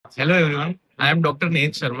Hello everyone, I am Dr.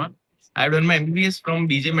 Neet Sharma. I have done my MBBS from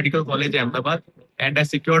BJ Medical College, Ahmedabad, and I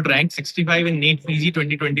secured rank 65 in NEET PG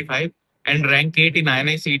 2025 and rank 8 in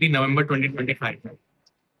INI-CET November 2025.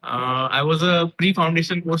 I was a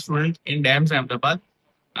pre-foundation course student in DAMS, Ahmedabad.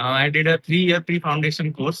 I did a 3-year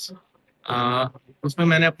pre-foundation course. उसमें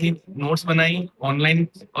मैंने अपनी notes बनाई, online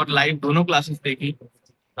और live दोनों classes देखी.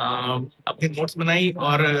 अपनी notes बनाई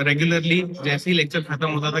और रेगुलरली जैसे ही लेक्चर खत्म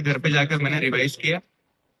होता था घर पे जाकर मैंने रिवाइज किया.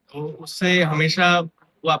 तो उससे हमेशा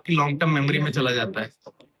वो आपकी लॉन्ग टर्म मेमोरी में चला जाता है.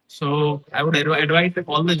 So I would advise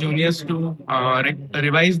all the juniors to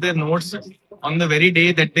revise their notes on the very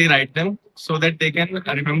day that they write them, so that they can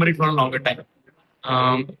remember it for a longer time.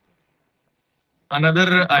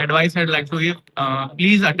 Another advice I'd like to give: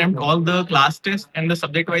 please attempt all the class tests and the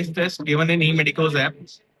subject-wise tests given in eMedicos app.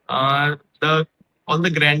 The all the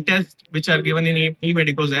grant tests which are given in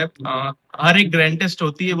eMedicos app. हर एक grand test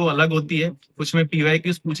होती है, वो अलग होती है. कुछ में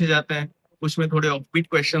PYQs पूछे जाते हैं, कुछ में थोड़े ऑफबीट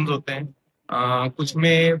क्वेश्चंस होते हैं, कुछ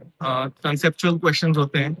में conceptual questions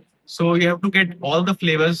होते हैं. So you have to get all the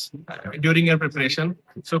flavors during your preparation.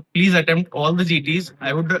 So please attempt all the GTs.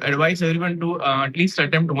 I would advise everyone to at least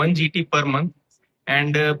attempt one GT per month,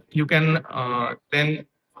 and you can then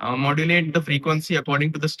modulate the frequency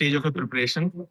according to the stage of your preparation.